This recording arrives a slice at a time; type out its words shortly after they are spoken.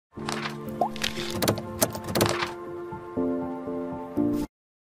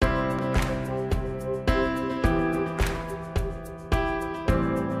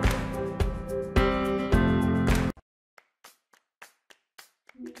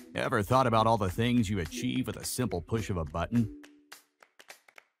Ever thought about all the things you achieve with a simple push of a button?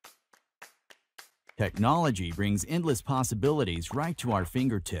 Technology brings endless possibilities right to our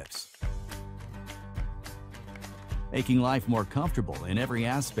fingertips, making life more comfortable in every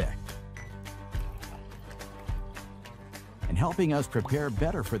aspect and helping us prepare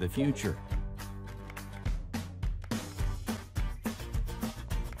better for the future.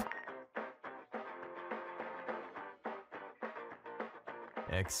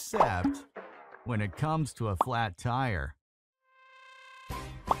 Except when it comes to a flat tire.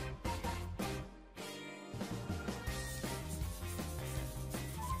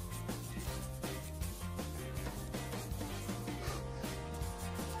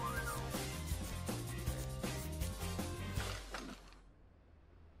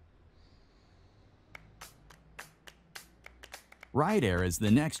 RideAir is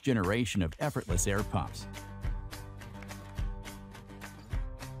the next generation of effortless air pumps.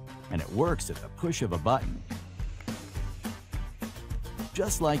 And it works at the push of a button,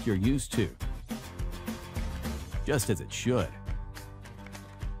 just like you're used to, just as it should.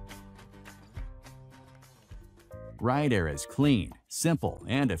 RideAir is clean, simple,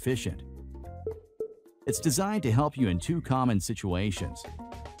 and efficient. It's designed to help you in two common situations: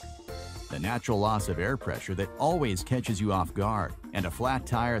 the natural loss of air pressure that always catches you off guard, and a flat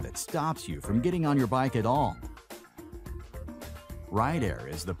tire that stops you from getting on your bike at all. RideAir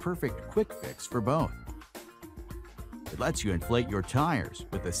is the perfect quick fix for both. It lets you inflate your tires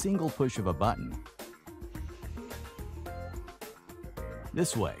with a single push of a button.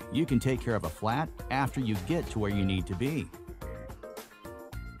 This way, you can take care of a flat after you get to where you need to be.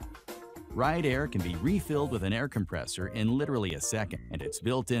 RideAir can be refilled with an air compressor in literally a second, and its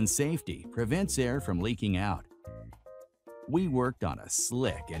built-in safety prevents air from leaking out. We worked on a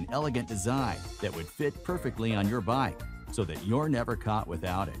slick and elegant design that would fit perfectly on your bike, so that you're never caught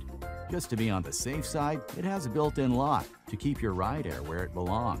without it. Just to be on the safe side, it has a built-in lock to keep your RideAir where it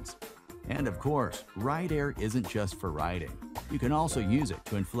belongs. And of course, RideAir isn't just for riding. You can also use it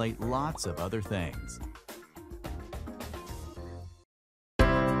to inflate lots of other things.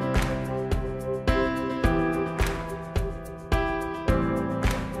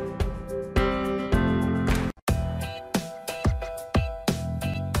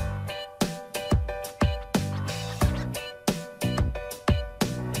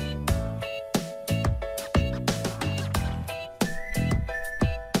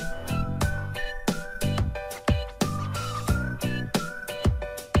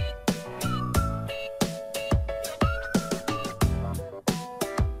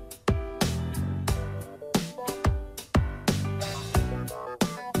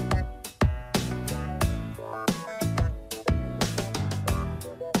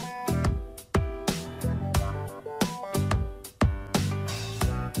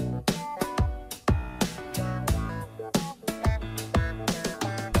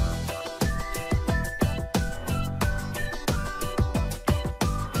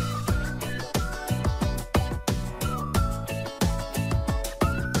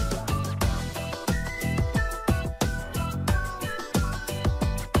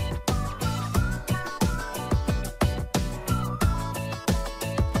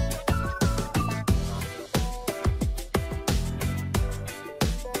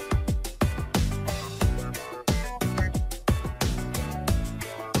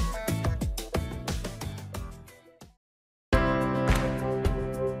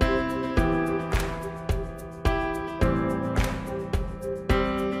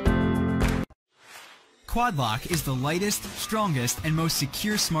 Quad Lock is the lightest, strongest, and most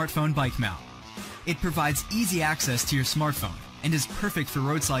secure smartphone bike mount. It provides easy access to your smartphone and is perfect for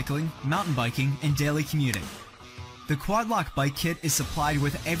road cycling, mountain biking, and daily commuting. The Quad Lock bike kit is supplied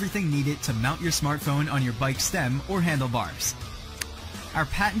with everything needed to mount your smartphone on your bike stem or handlebars. Our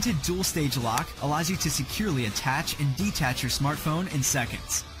patented dual-stage lock allows you to securely attach and detach your smartphone in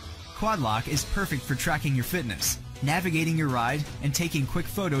seconds. Quad Lock is perfect for tracking your fitness, navigating your ride, and taking quick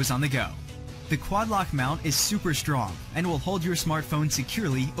photos on the go. The Quad Lock mount is super strong and will hold your smartphone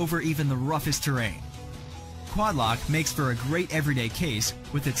securely over even the roughest terrain. Quad Lock makes for a great everyday case.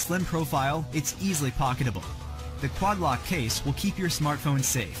 With its slim profile, it's easily pocketable. The Quad Lock case will keep your smartphone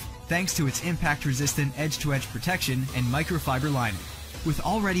safe thanks to its impact-resistant edge-to-edge protection and microfiber lining. With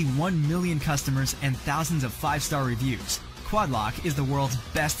already 1 million customers and thousands of 5-star reviews, Quad Lock is the world's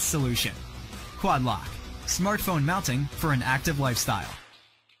best solution. Quad Lock, smartphone mounting for an active lifestyle.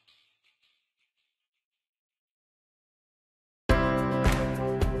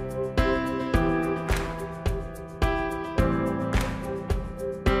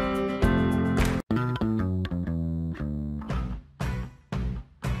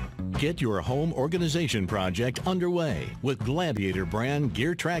 Get your home organization project underway with Gladiator brand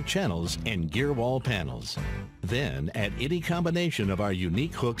gear track channels and gear wall panels. Then add any combination of our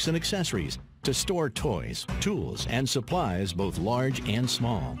unique hooks and accessories to store toys, tools, and supplies both large and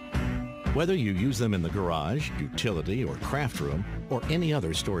small. Whether you use them in the garage, utility, or craft room, or any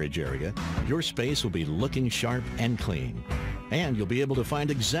other storage area, your space will be looking sharp and clean. And you'll be able to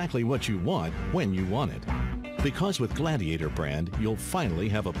find exactly what you want when you want it. Because with Gladiator brand, you'll finally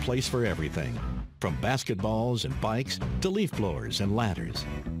have a place for everything, from basketballs and bikes to leaf blowers and ladders.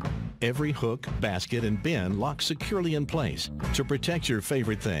 Every hook, basket, and bin locks securely in place to protect your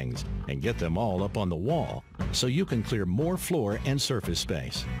favorite things and get them all up on the wall so you can clear more floor and surface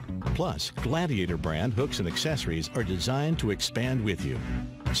space. Plus, Gladiator brand hooks and accessories are designed to expand with you.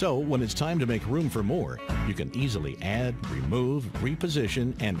 So when it's time to make room for more, you can easily add, remove,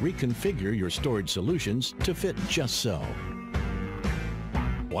 reposition, and reconfigure your storage solutions to fit just so.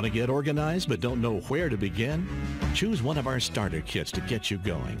 Want to get organized but don't know where to begin? Choose one of our starter kits to get you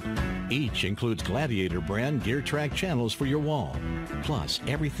going. Each includes Gladiator brand gear track channels for your wall, plus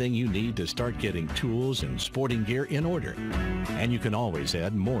everything you need to start getting tools and sporting gear in order. And you can always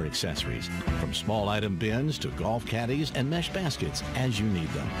add more accessories, from small item bins to golf caddies and mesh baskets as you need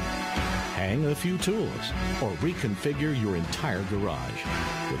them. Hang a few tools or reconfigure your entire garage.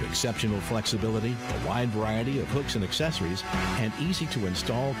 With exceptional flexibility, a wide variety of hooks and accessories, and easy to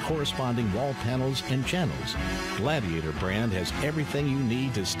install corresponding wall panels and channels, Gladiator brand has everything you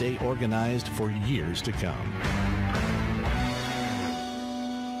need to stay organized for years to come.